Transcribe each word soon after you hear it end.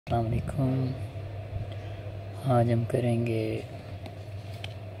अस्सलाम वालेकुम। आज हम करेंगे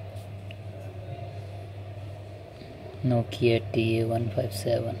नोकिया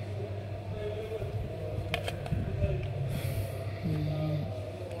TA-1057।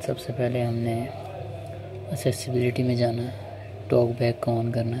 सबसे पहले हमने एक्सेसिबिलिटी में जाना है, टॉक बैक को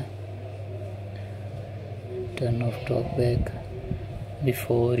ऑन करना है, turn off talk back.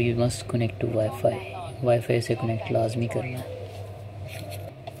 Before you must connect to wifi से कनेक्ट लाजमी करना है।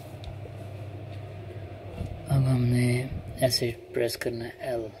 अब हमने ऐसे प्रेस करना है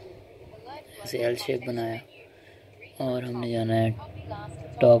L, ऐसे L शेप बनाया और हमने जाना है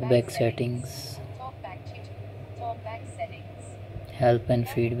talk back settings, help and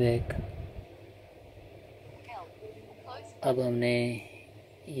feedback. अब हमने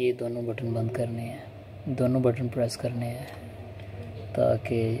ये दोनों बटन बंद करने हैं, दोनों बटन प्रेस करने हैं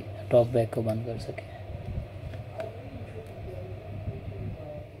ताकि टॉक बैक को बंद कर सकें।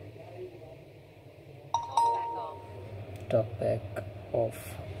 Talk back of.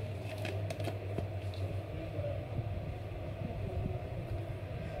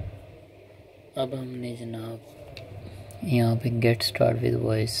 अब हमने जनाब यहाँ पे गेट स्टार्ट विद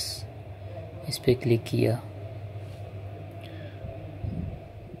वॉइस इस पे क्लिक किया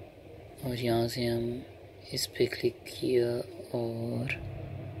और यहाँ से हम इस पे क्लिक किया और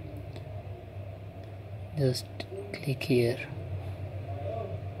just click here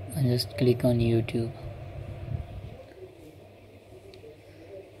and just click on YouTube.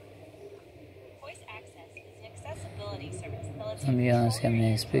 हम यहाँ से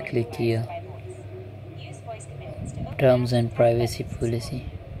हमने इस पे क्लिक किया, terms and privacy policy,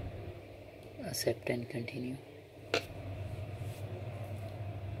 accept and continue,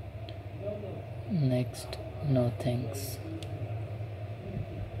 next, no thanks.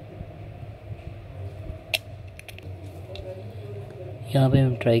 यहाँ पे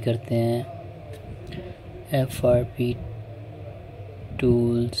हम ट्राई करते हैं frptools.com,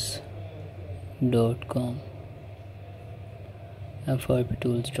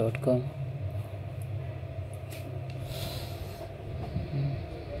 frptools.com।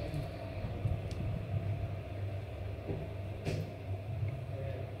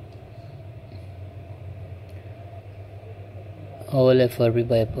 All FRP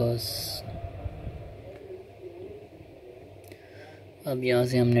bypass. अब यहाँ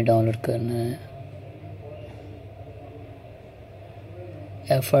से हमने डाउनलोड करना है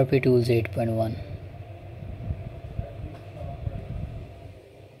FRP Tools 8.1।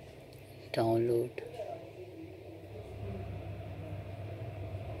 Download,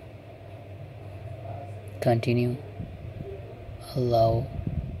 continue, allow,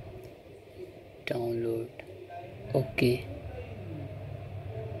 download, okay.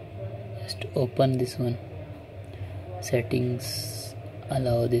 Just open this one, settings,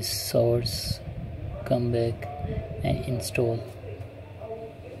 allow this source, come back and install.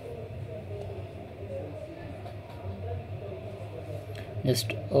 Just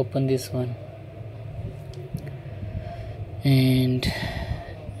open this one and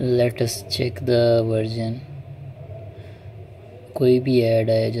let us check the version. कोई भी add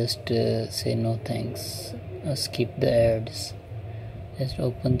है just say no thanks, skip the ads. Just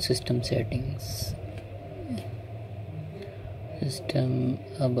open system settings, system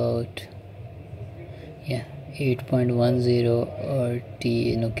about 8.10 और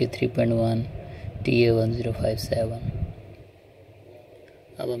Nokia 3.1 TA-1057।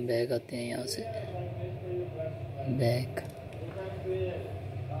 अब हम back आते हैं, यहाँ से बैक।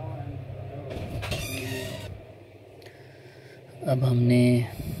 अब हमने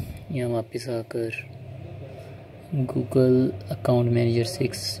यहाँ वापस आकर गूगल अकाउंट मैनेजर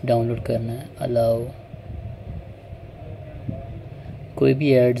 6 डाउनलोड करना है, अलाउ। कोई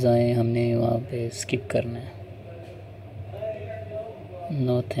भी एड्स आए हमने वहाँ पे स्किप करना है,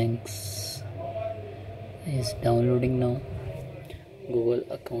 no thanks, is downloading now, Google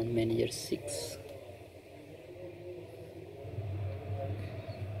account manager 6।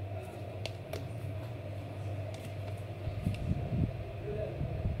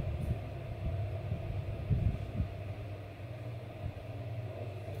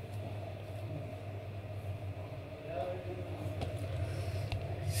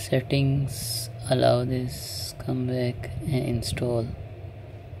 settings, allow this, come back and install,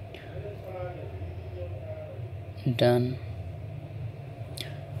 done।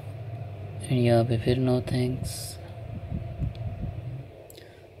 यहाँ पे फिर no thanks,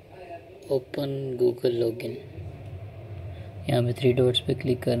 open Google login, यहाँ पे 3 डॉट्स पे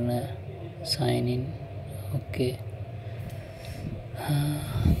क्लिक करना है, साइन इन, ओके। हाँ,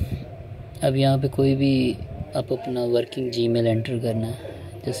 अब यहाँ पे कोई भी आप अपना वर्किंग जीमेल एंटर करना है,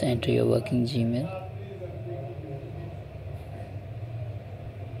 just enter your working Gmail.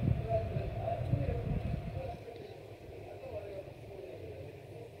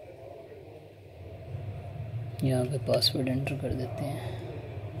 यहाँ पे पासवर्ड एंटर कर देते हैं।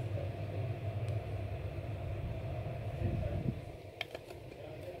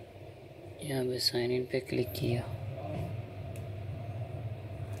 यहाँ पे साइन इन पे क्लिक किया।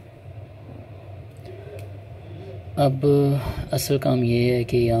 अब असल काम ये है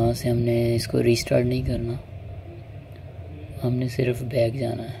कि यहाँ से हमने इसको रीस्टार्ट नहीं करना, हमने सिर्फ बैक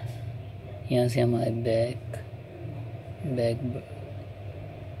जाना है। यहाँ से हम आए back,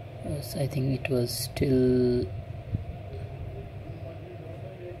 I think it was still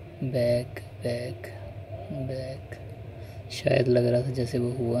back, शायद लग रहा था जैसे वो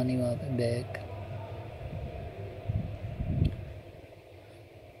हुआ नहीं वहाँ पे बैक।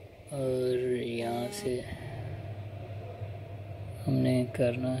 और यहाँ से हमने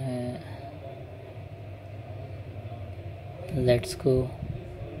करना है let's go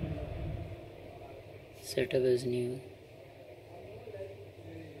setup as new.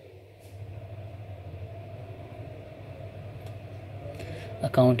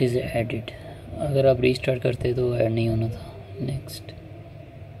 Account is added. अगर आप रीस्टार्ट करते तो ऐड नहीं होना था। Next,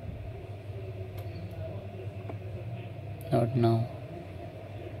 not now.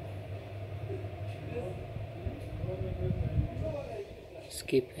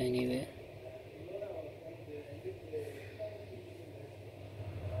 skip anyway,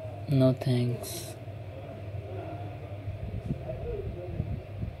 no thanks।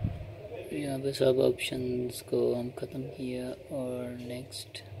 यहाँ पे सब ऑप्शंस को हम ख़त्म किया और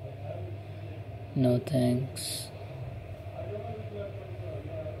next, no thanks.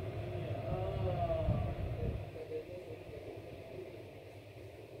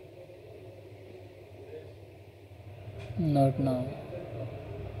 Not now,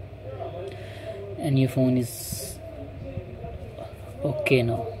 and your phone is okay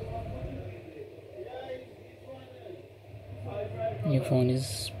now. Your phone is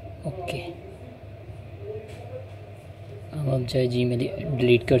okay। अब आप चाहे Gmail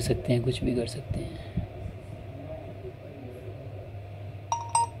डिलीट कर सकते हैं, कुछ भी कर सकते हैं।